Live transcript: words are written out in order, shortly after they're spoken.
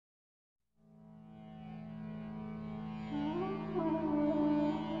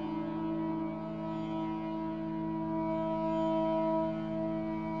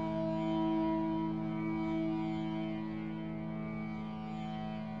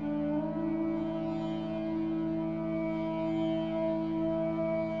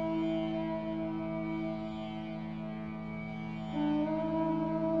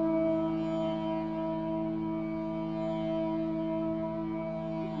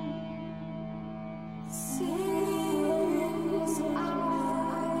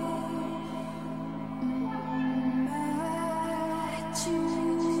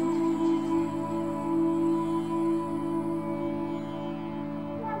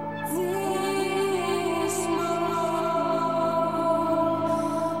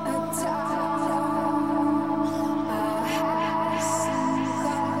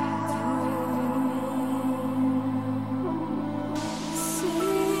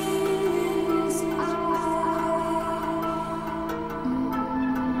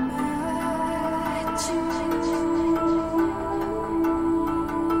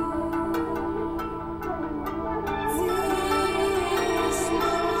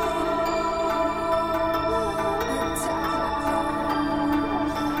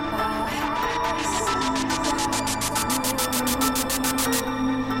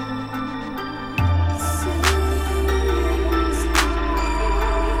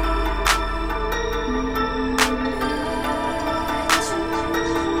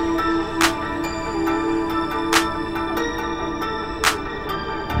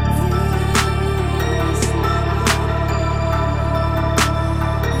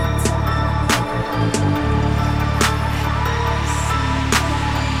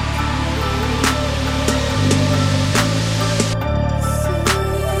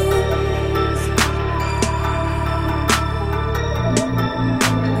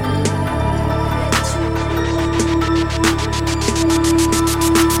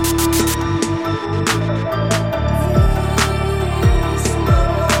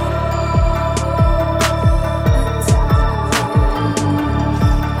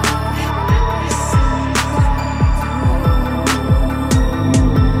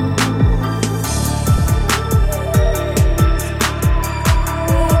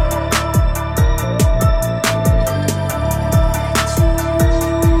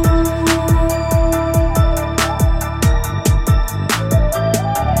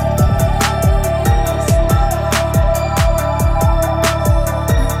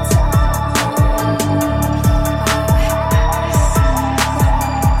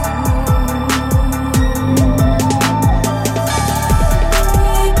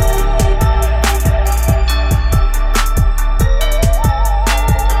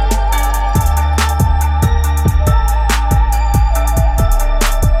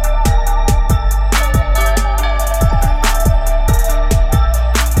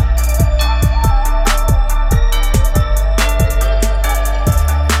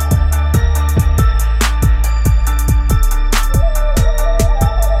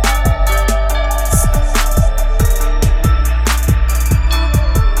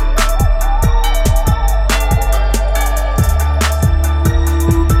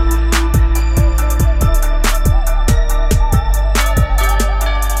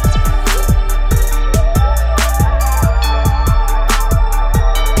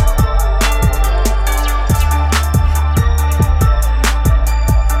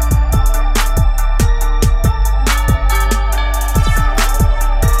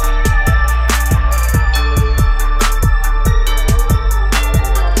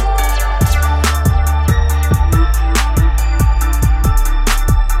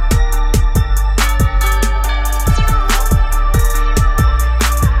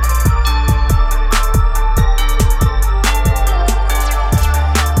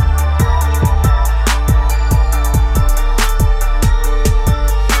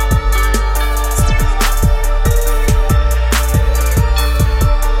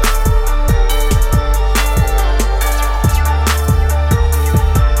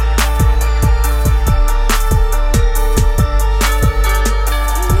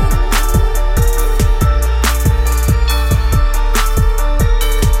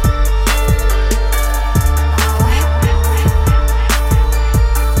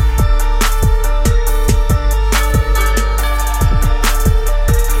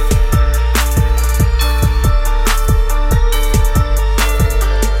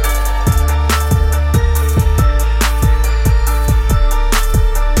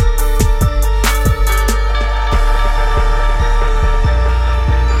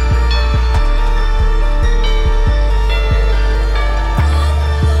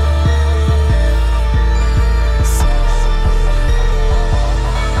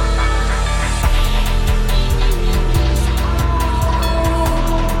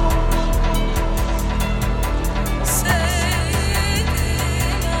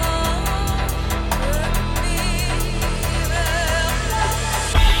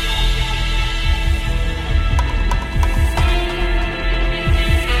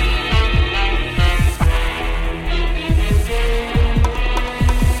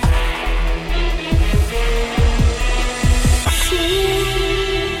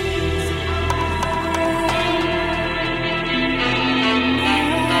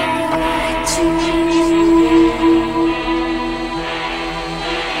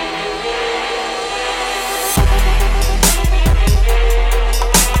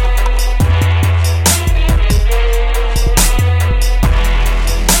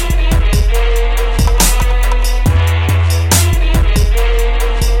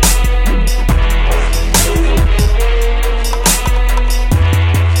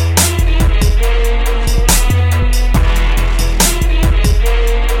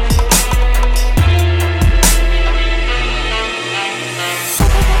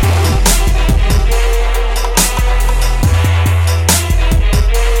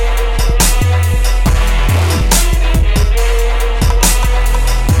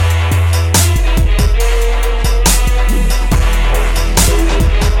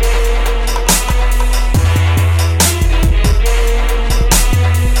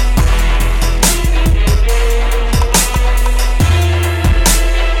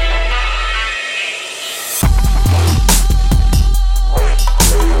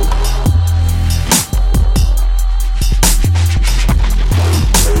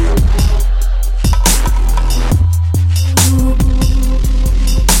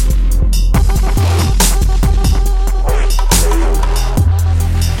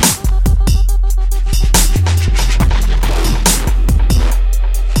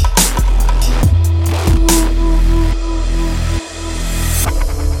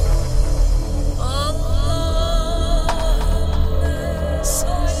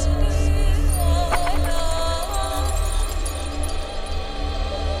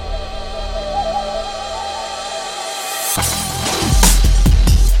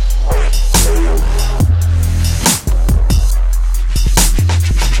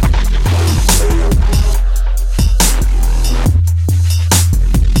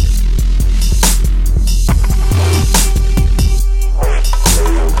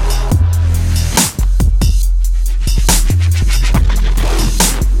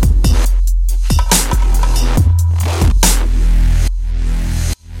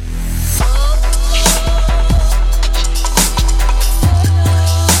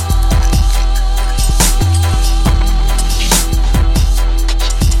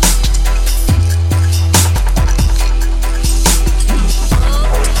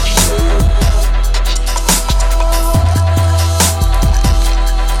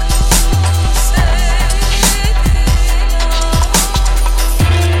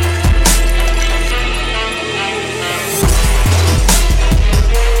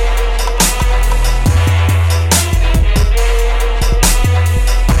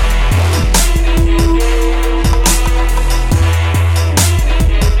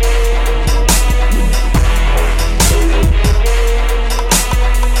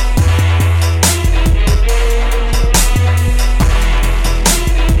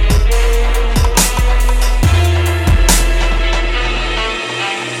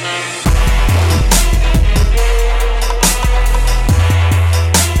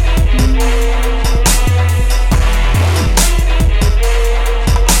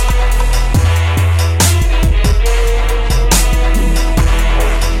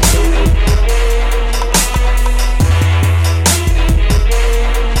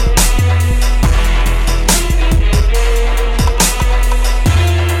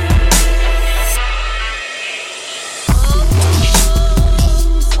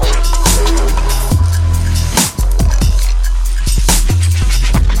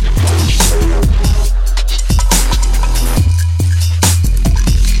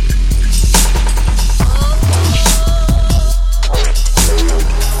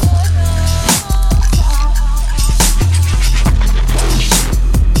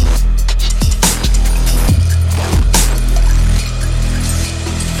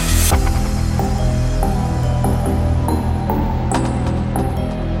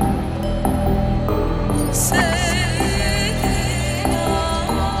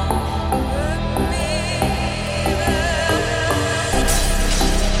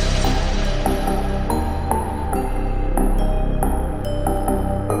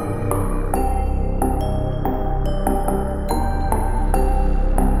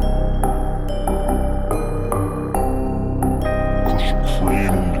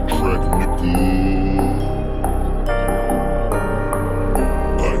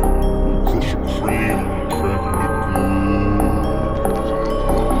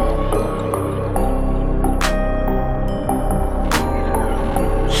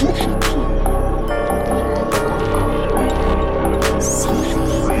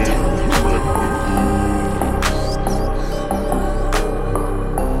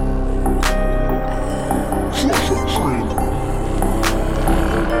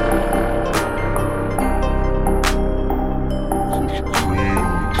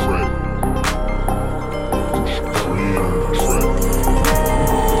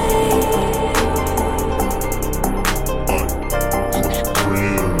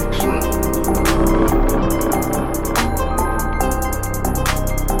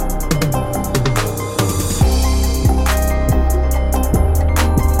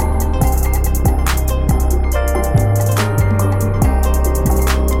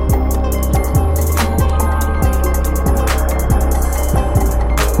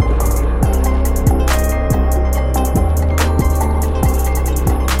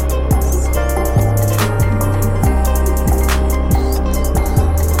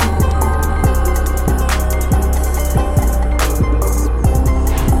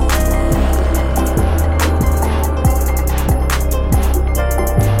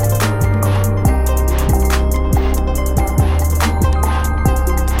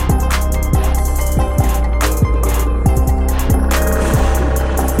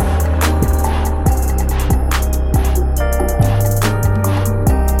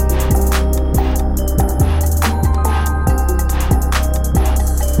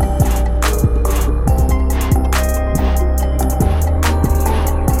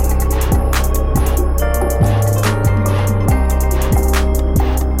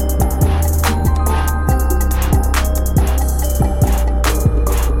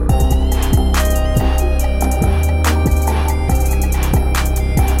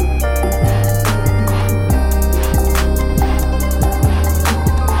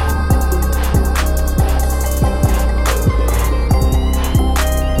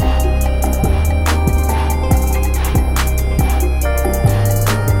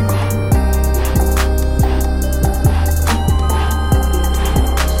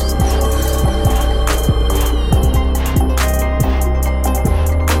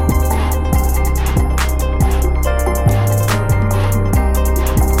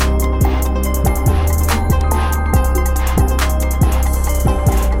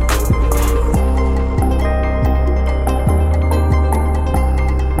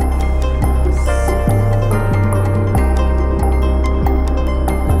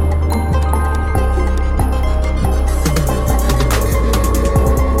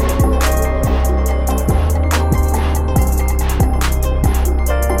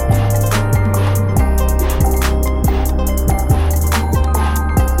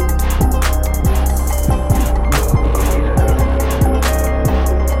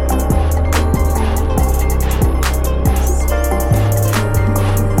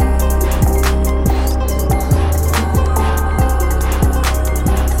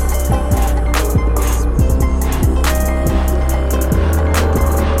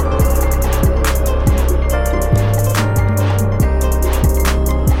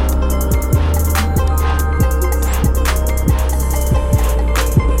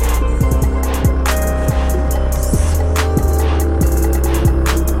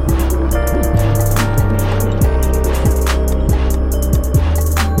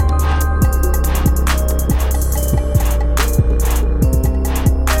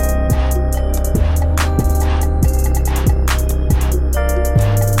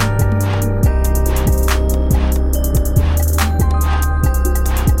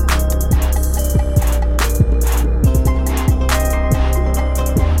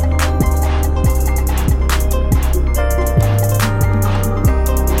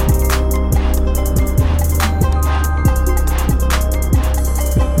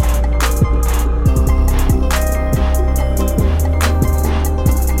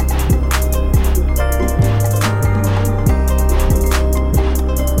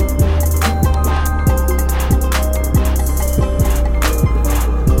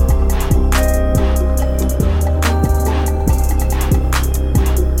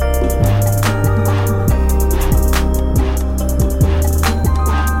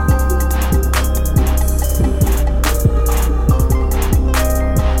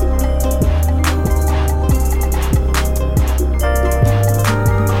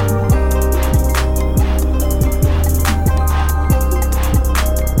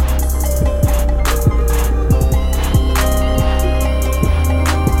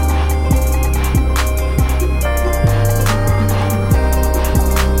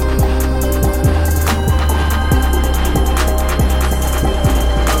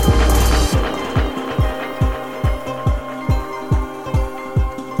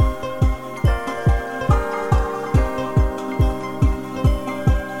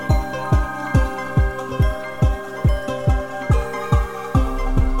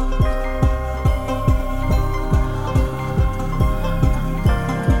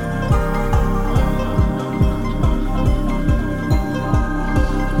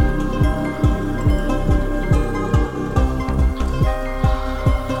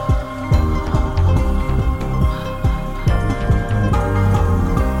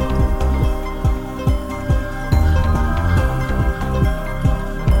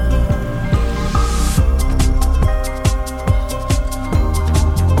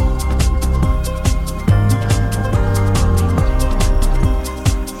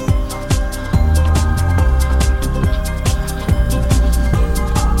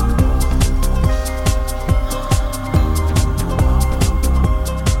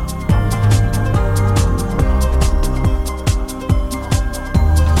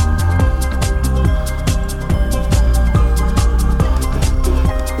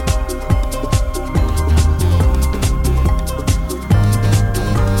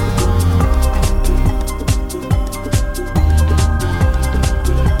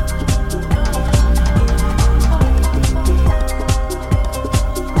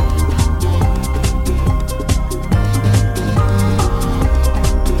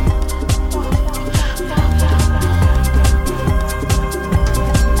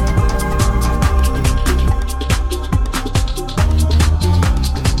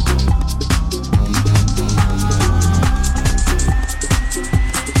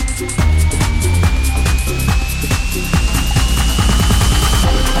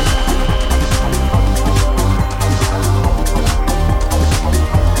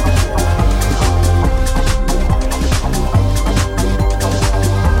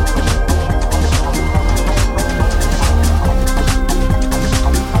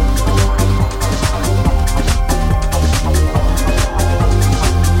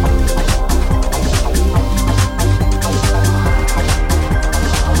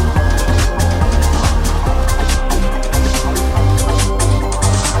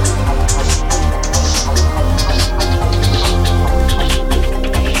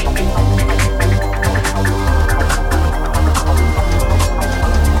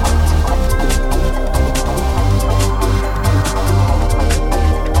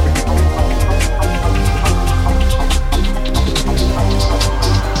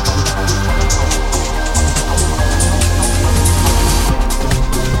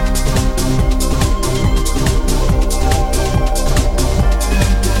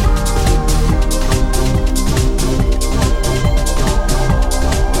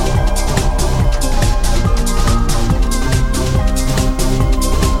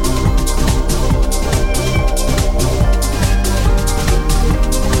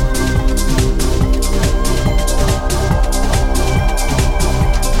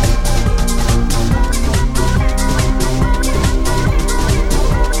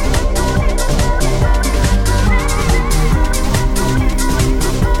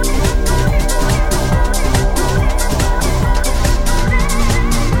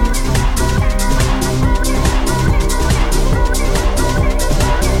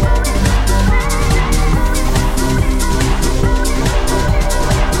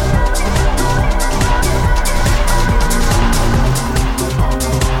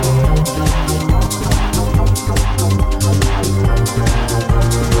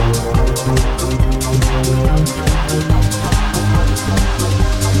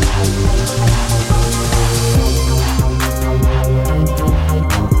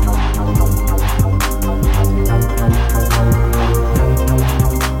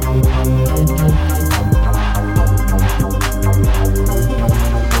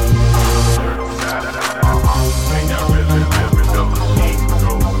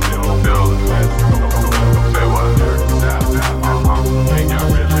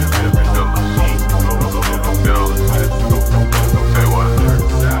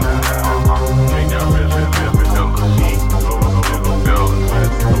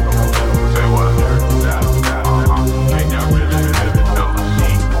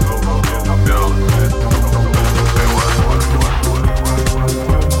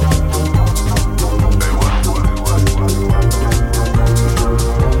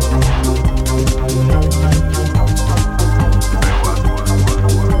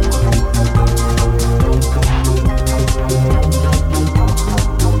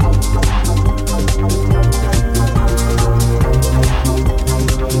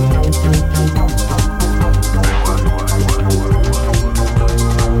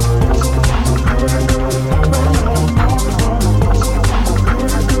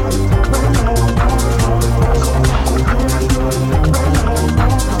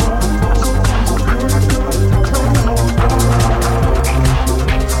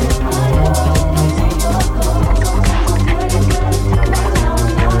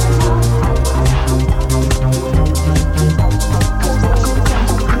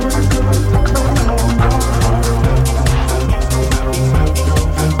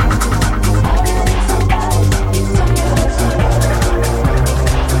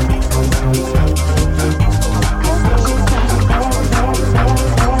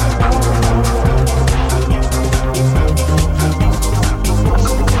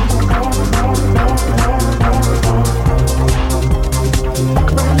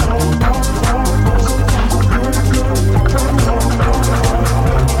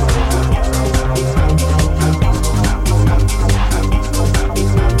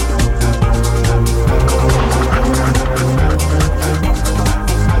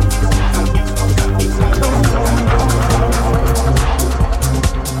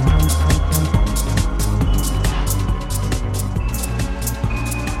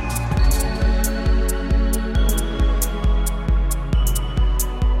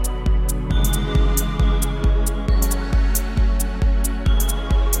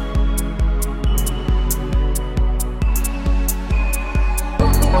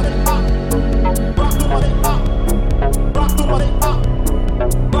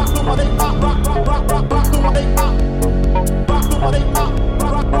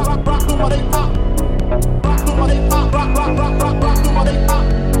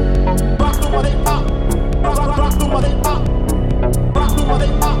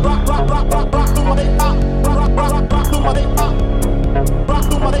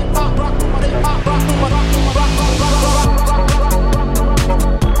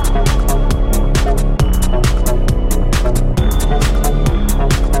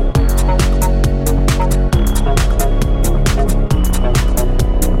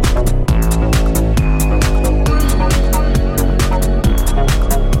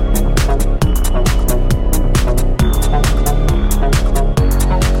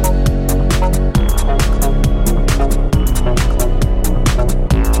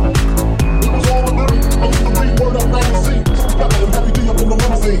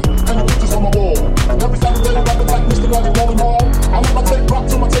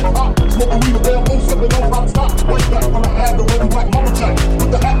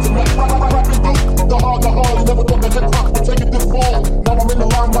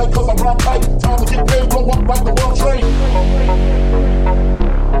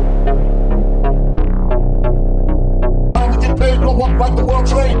like the World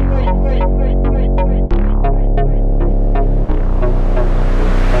Trade.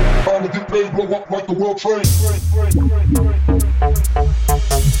 Time to get paid, blow up like the World Trade.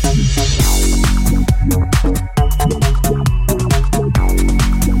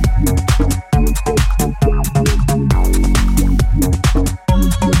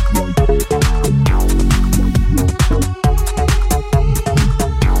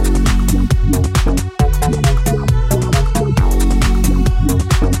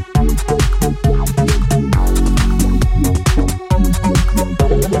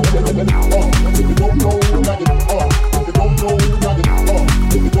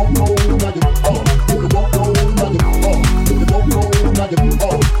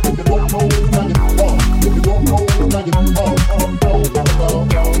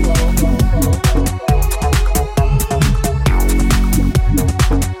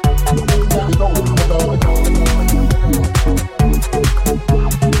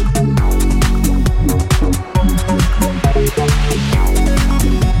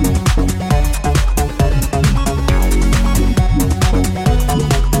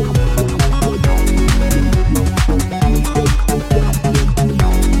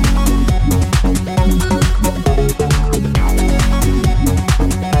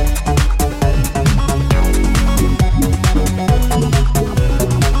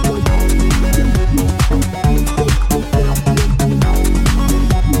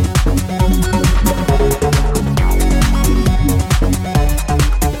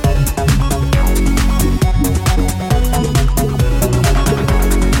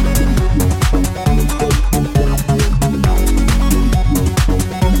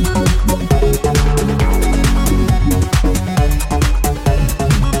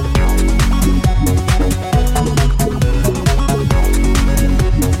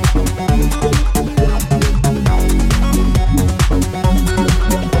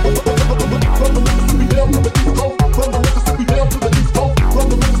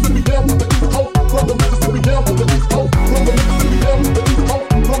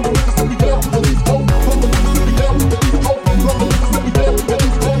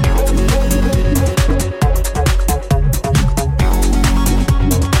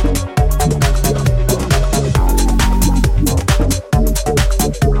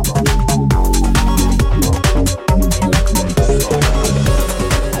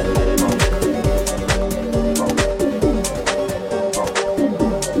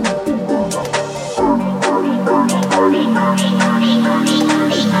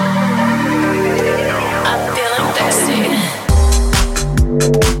 I'm feeling thirsty.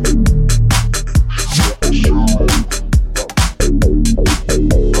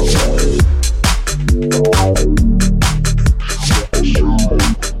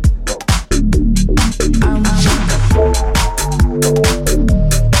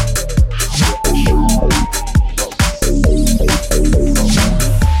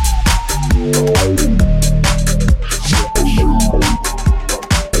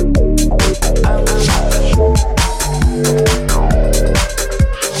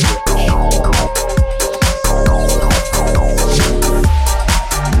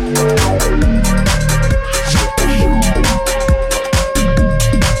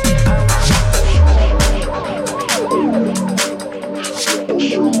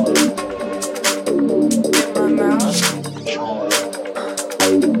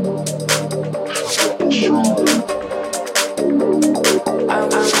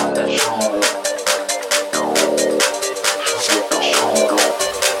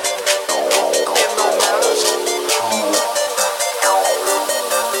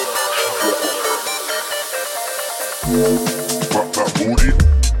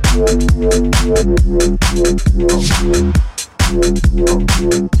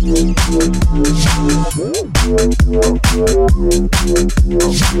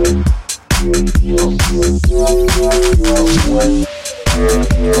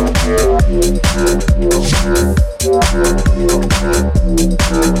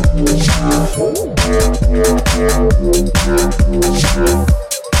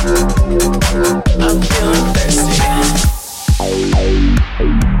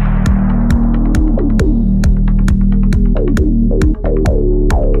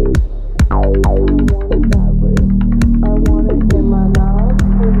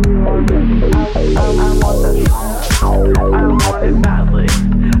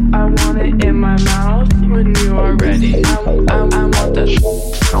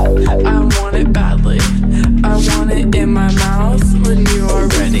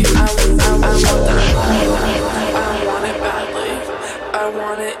 I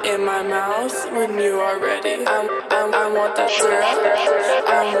want it it in my mouth when you are ready. I want that syrup.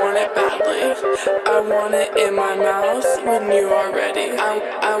 I want it badly. I want it in my mouth when you are ready.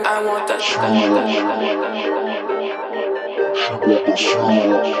 I want that syrup.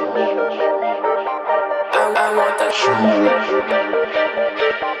 I want that syrup.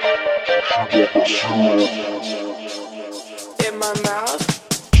 In my mouth.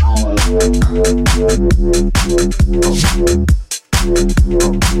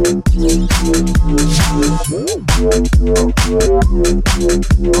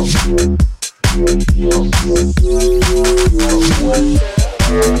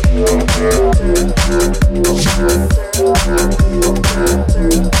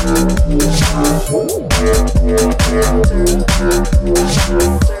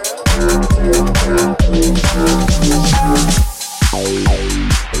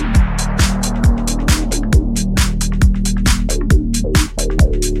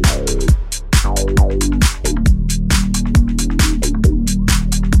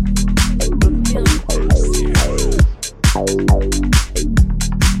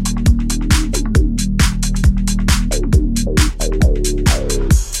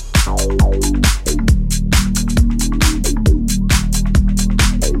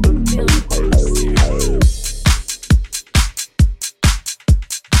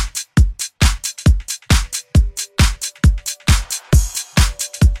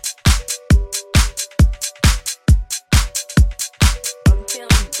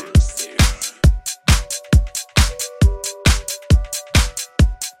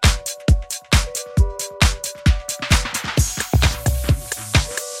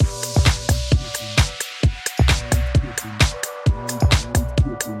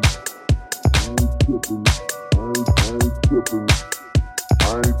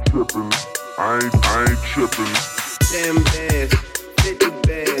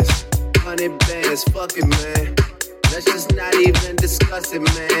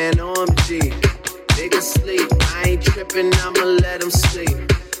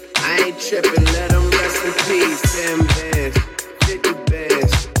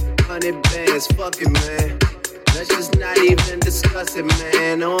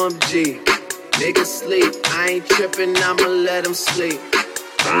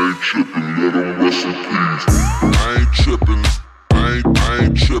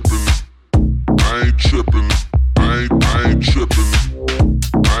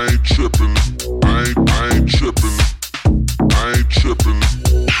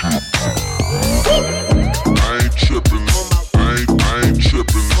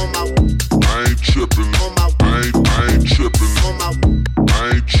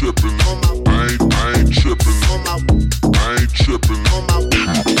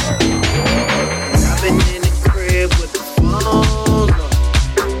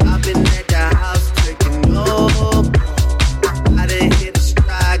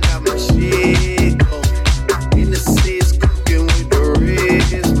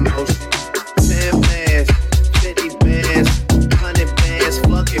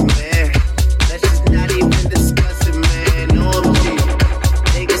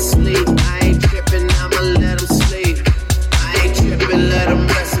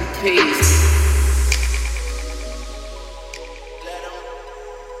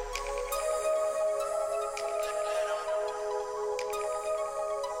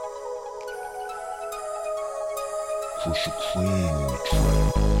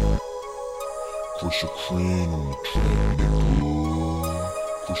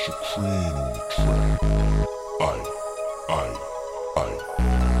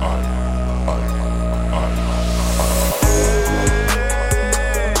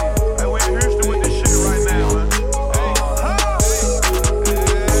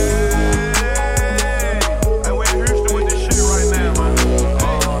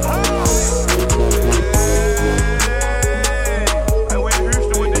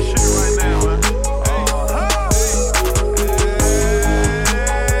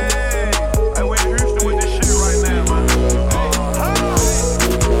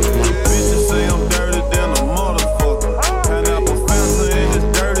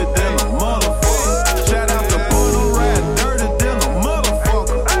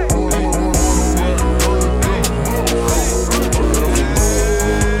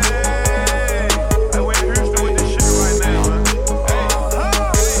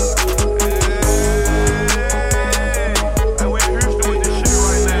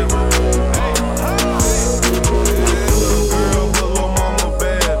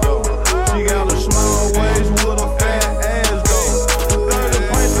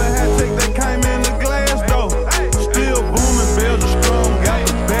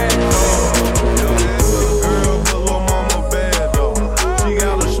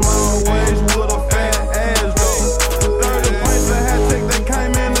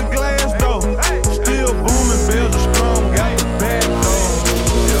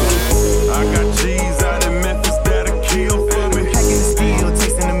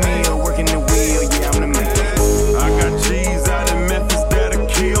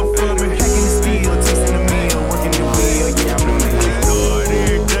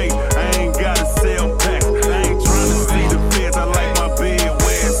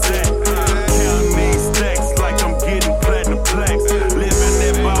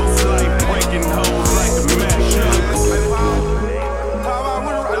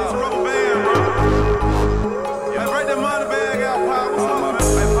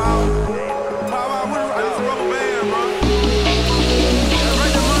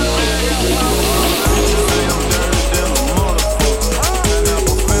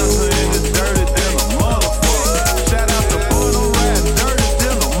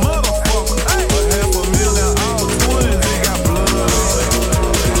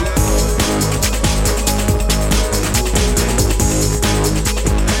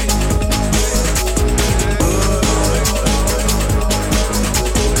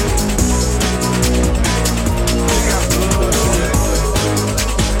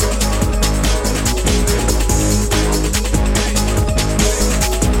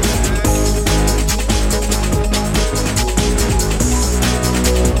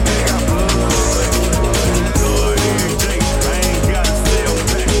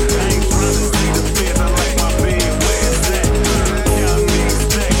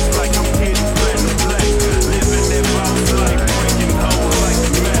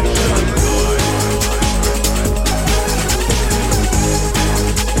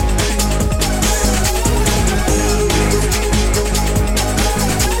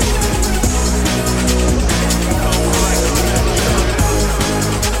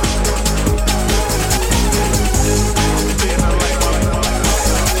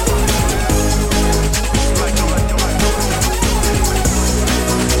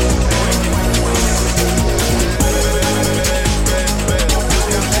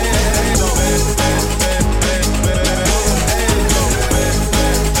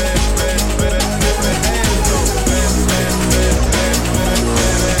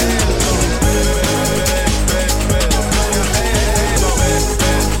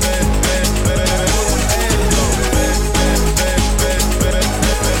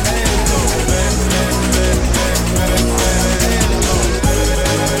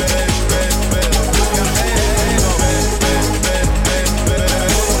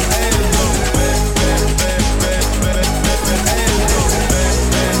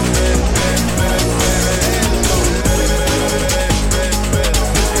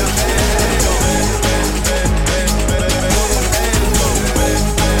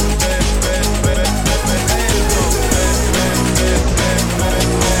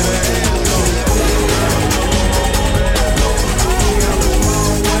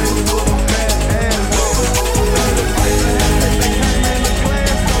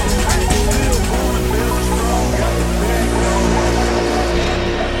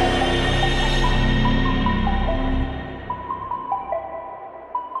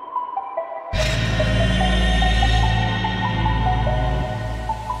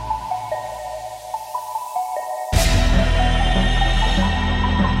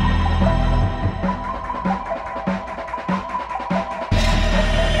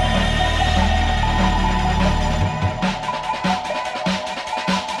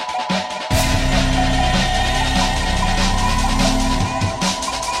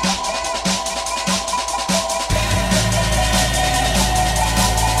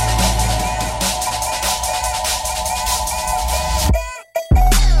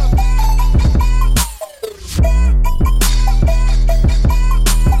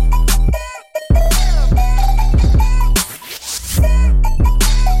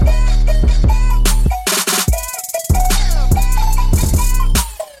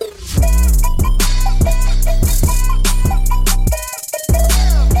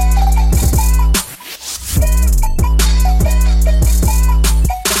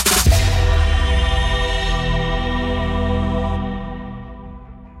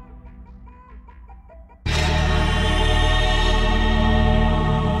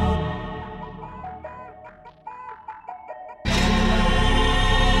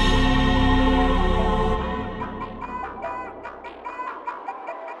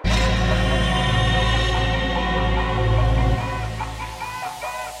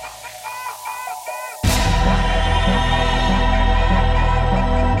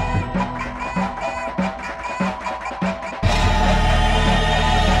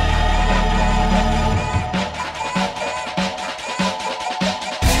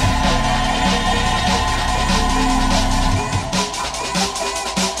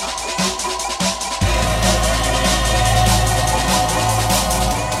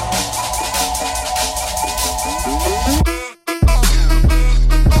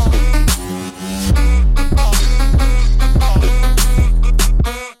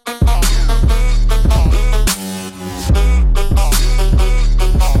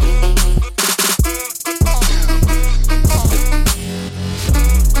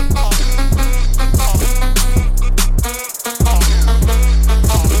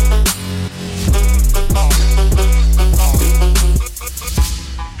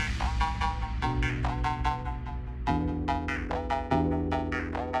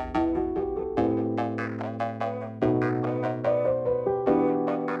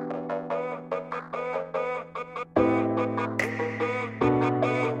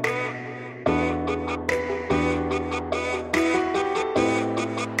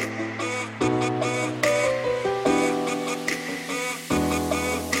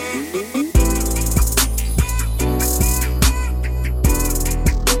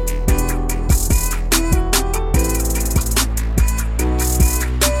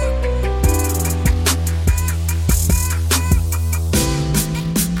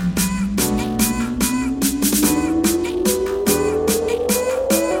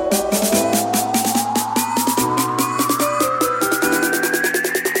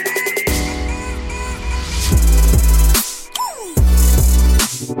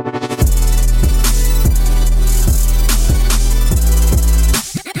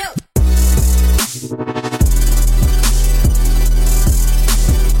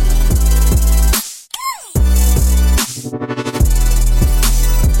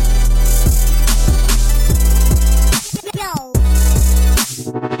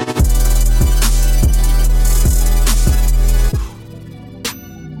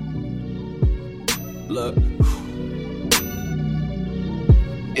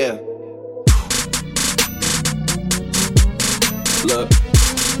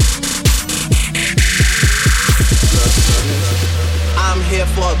 here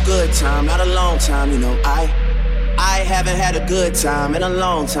for a good time, not a long time, you know. I haven't had a good time in a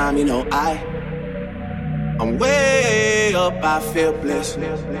long time, you know. I'm way up, I feel blessed.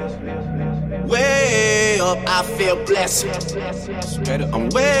 Way up, I feel blessed. Straight up. I'm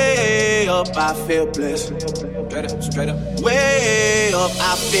way up, I feel blessed. Straight up, straight up. Way up,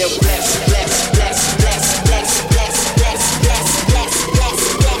 I feel blessed, blessed, blessed, blessed, blessed, blessed, blessed, blessed, blessed,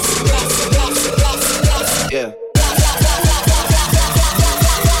 blessed, blessed, blessed, blessed, blessed. Yeah.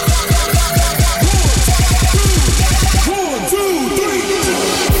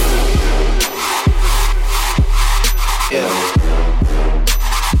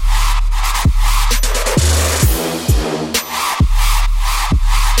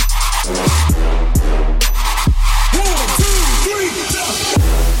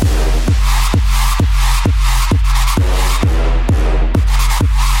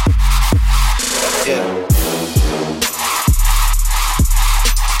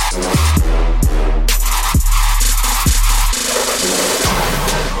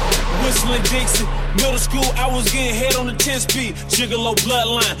 Gigolo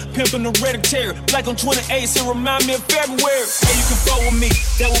bloodline, pimpin' hereditary. Black on 28, so remind me of February. Hey, you can fuck with me,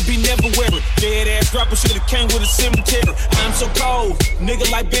 that would be never wearing. Dead ass dropper should've came with a cemetery. I'm so cold, nigga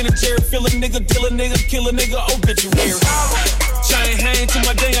like Ben and Jerry. Feel a nigga, deal a nigga, kill a nigga, obituary. Chain hang to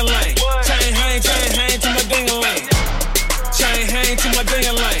my ding-a-lang. Chain hang to my ding-a-lang. Chain hang to my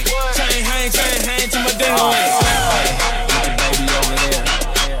ding-a-lang. Chain hang to my ding-a-lang. Look at baby over there.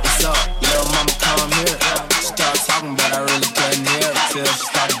 What's up, little mama, come here. Start talking, but I really couldn't hear it till she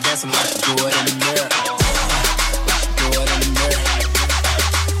started dancing like she do it in the mirror. Do it in the mirror.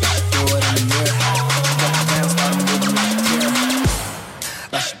 Do it in the mirror. Got the dance, started moving like a mirror.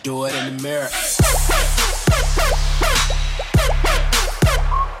 Like she do it in the mirror.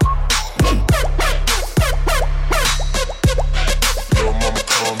 Little mama,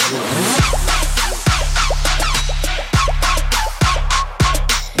 come here.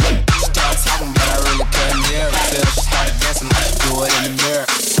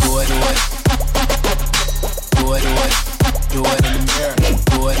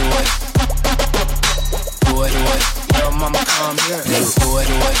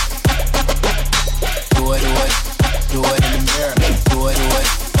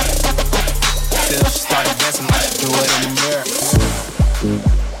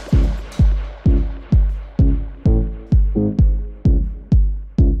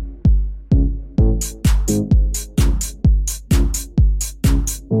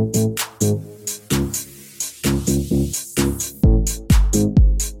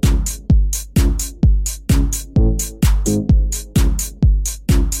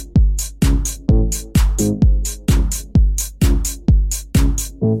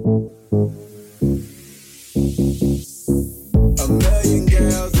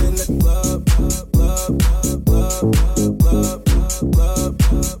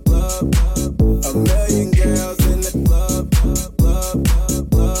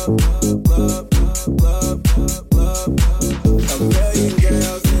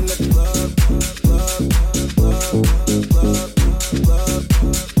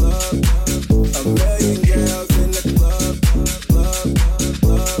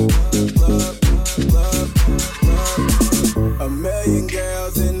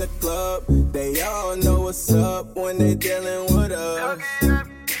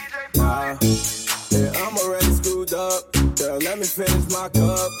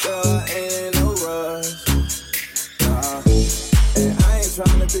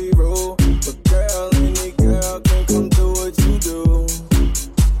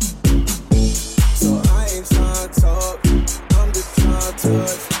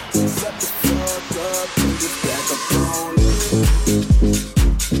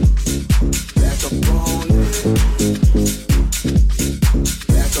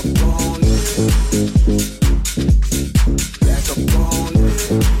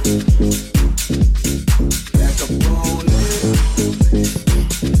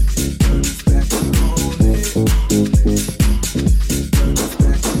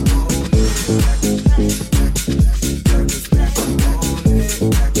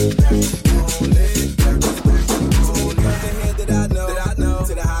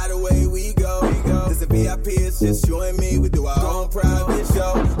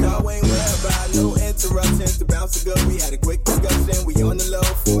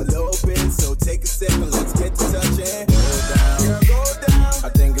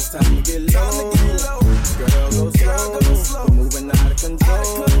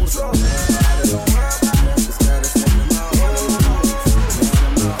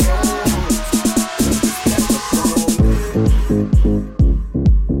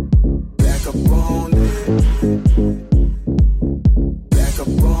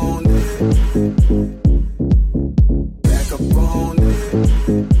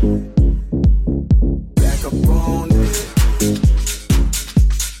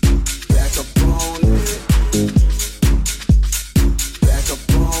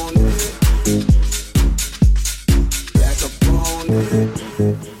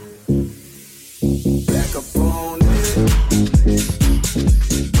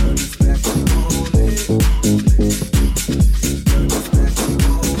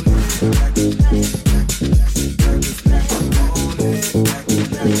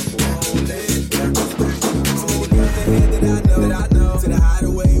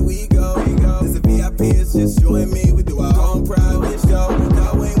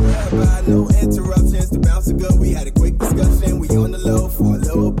 a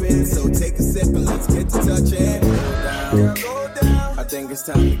little bit. So take a sip and let's get to touching. Go down. I think it's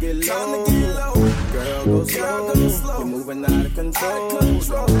time to get low. Girl, go slow. You're moving out of control. Don't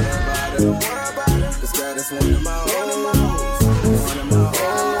worry about it. Cause that is one of my hoes. One of my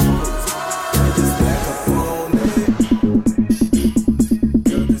hoes. Girl, just back up on it.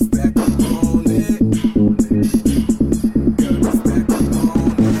 Girl, just back up on it. Girl, just back up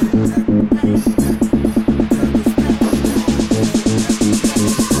on it.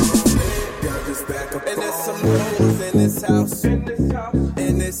 Girl, just back up. And there's some hoes in this house. In this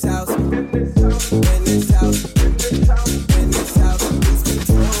house. In this house. In this house. Lose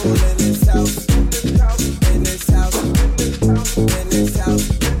control in this house. In this house. In this house.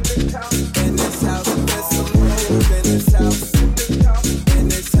 In this house. There's some hoes in this house.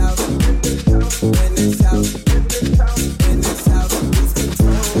 In this house. In this house. In this house. Lose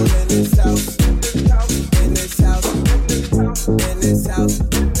control in this house. In this house. In this house.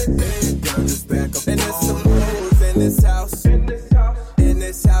 Girl, just back up. And there's some hoes in this house. In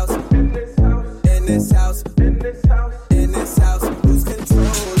this house. In this house. In this house. Lose control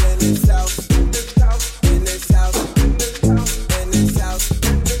in this house. In this house. In this house.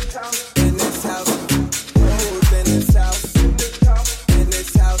 In this house. Hoes in this house. In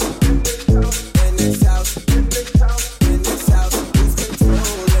this house. In this house. In this house. Lose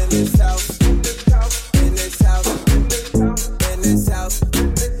control in this house. In this house. In this house.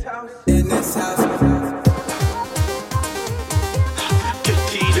 In this house.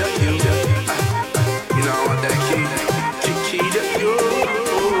 Key to you. You know I want that key. Key to you.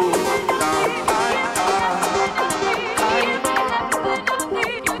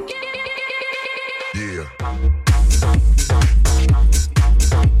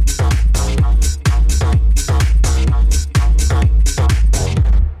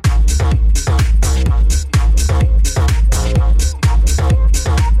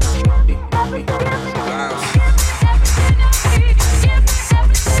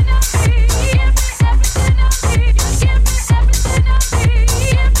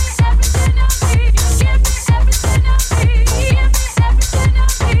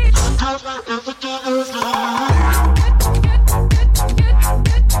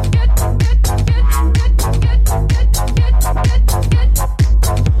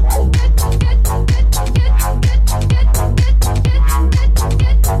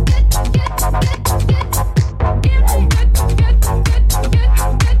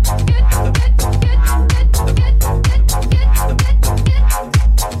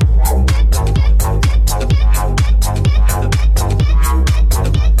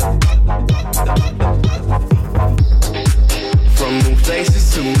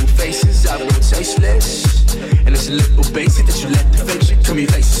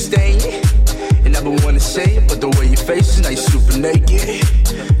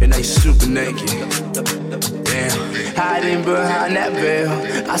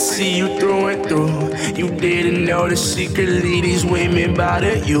 Secretly, these women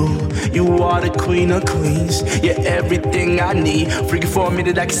bother you. You are the queen of queens. You're everything I need. Freaking for me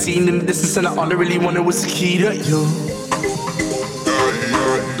that I can see in the distance, and all I really wanted was the key to you.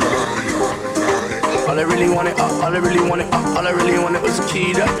 All I really wanted, all I really wanted, all I really wanted was the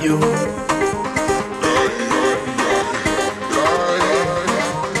key to you.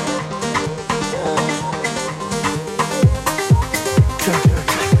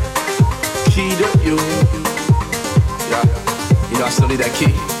 Key to you. You know I still need that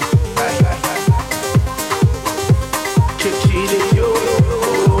key. Key to you.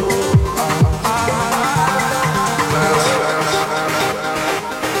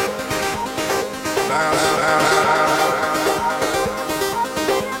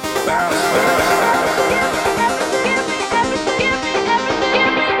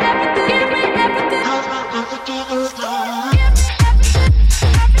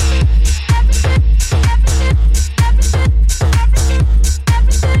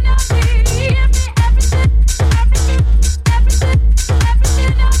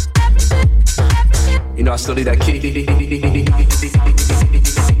 I still need that key.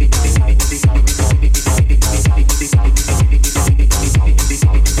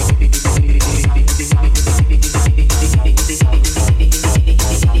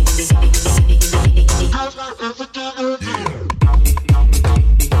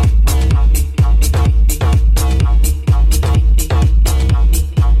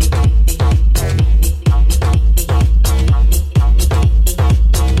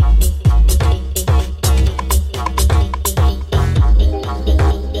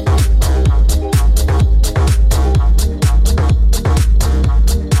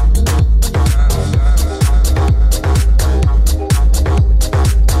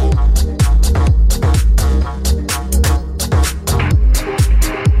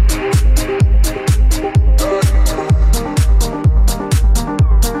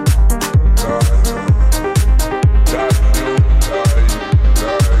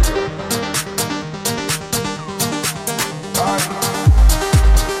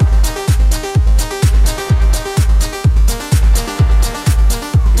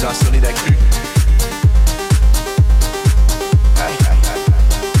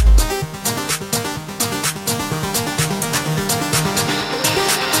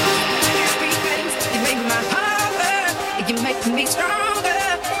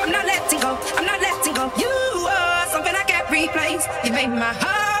 make my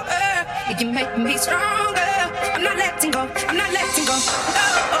heart work. You can make me stronger. I'm not letting go. I'm not letting go. Oh,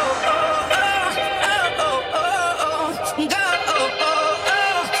 oh, oh, oh, oh, oh, oh, oh. Go, oh, oh,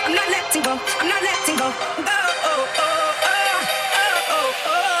 oh. I'm not letting go. I'm not letting go. Go, oh, oh, oh, oh, oh,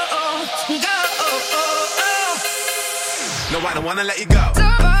 oh, oh. Go, oh, oh, oh. No, I don't wanna let you go.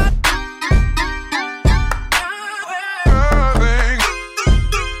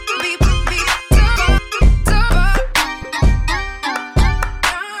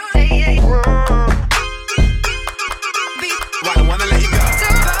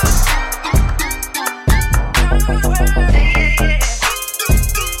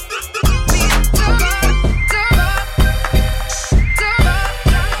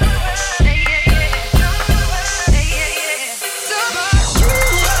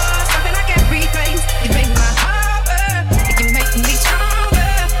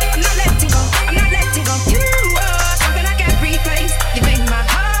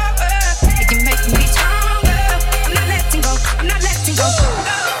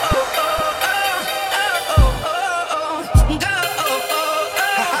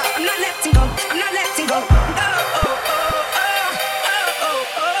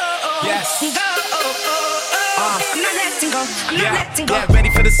 Yeah, ready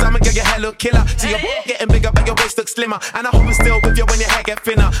for the summer, girl, your hair look killer. See your getting bigger, but your waist looks slimmer. And I hope I'm still with you when your hair get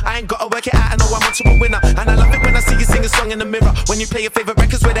thinner. I ain't gotta work it out, I know I'm much of a winner. And I love it when I see you sing a song in the mirror. When you play your favorite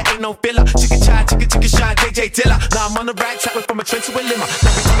records where there ain't no filler. Chicken chai, chicken shine, JJ Dilla. Now I'm on the right track, went from a trend to a limo.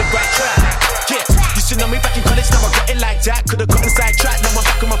 Now we on the right track. Yeah, you should know me back in college, now I got it like that. Could've gotten sidetracked, now I'm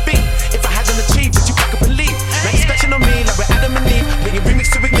back on my feet. If I hadn't achieved, would you back up and leave? Now you're scratching on me like we're Adam and Eve. Bringing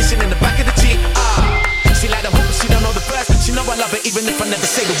remix to ignition in the back of the Jeep. She like the hook, but she don't know the verse. She know I love it even if I never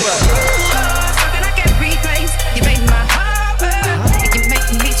say the word. Something I can't replace. You make my heart burn. You make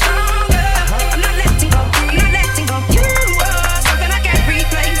me stronger. I'm not letting go. I'm not letting go. You are something I can't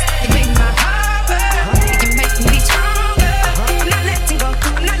replace. You make my heart burn. You make me stronger. I'm not letting go.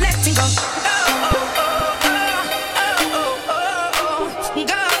 I'm not letting go. Oh, oh, oh, oh, oh, oh, oh.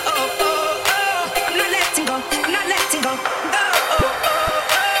 Go, oh, oh, oh. I'm not letting go. I'm not letting go. Go, oh, oh,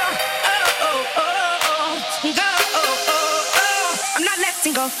 oh, oh, oh, oh. Go, oh, oh, oh. I'm not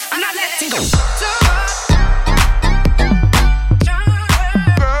letting go. I'm not letting go.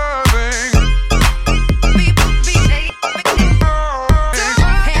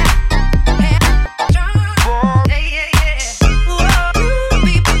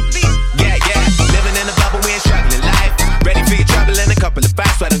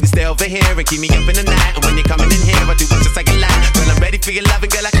 Over here and keep me up in the night. And when you're coming in here, I do it just like a lie. Girl, I'm ready for your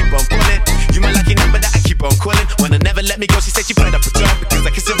loving, girl, I keep on pulling. You my lucky number that I keep on calling. Wanna never let me go, she said she fed up a job. Because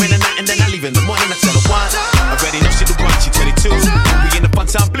I kiss her in the night and then I leave in the morning. I tell her one, I already know she the one, she 22. We in the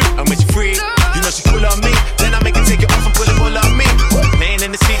fun time blue, and when she free, you know she cool on me. Then I make her take it off and pull it all on me. Laying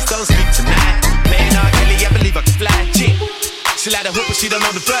in the seats, don't speak tonight. Playing R. Kelly, I believe I can fly. Yeah. She like the hook, but she don't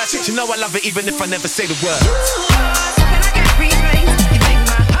know the verse. She know I love it even if I never say the word.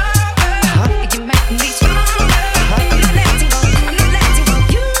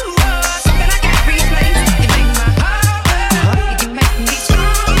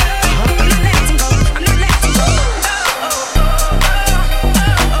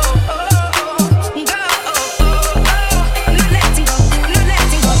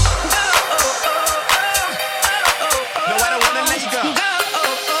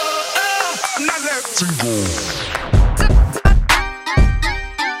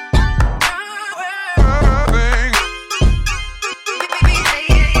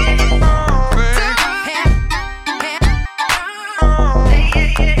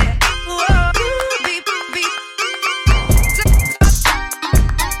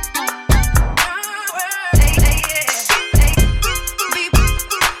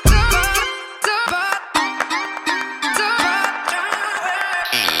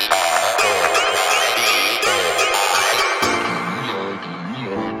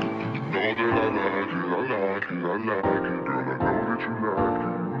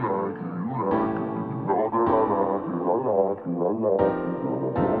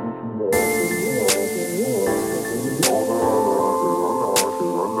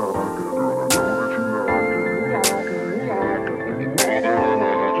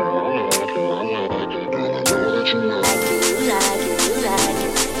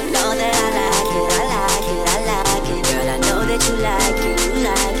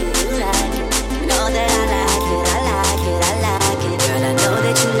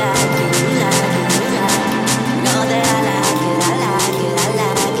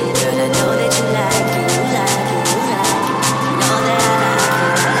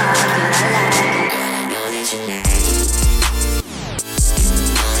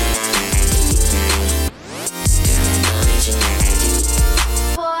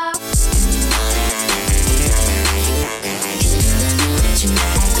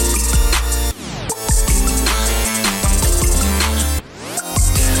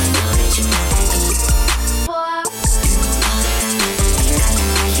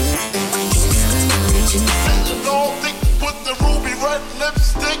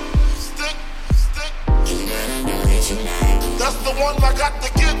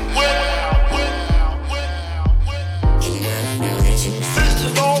 get wet.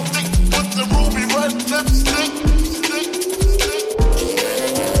 Fish all thick with the ruby red lipstick.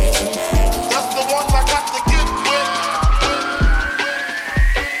 That's the one I got to get wet.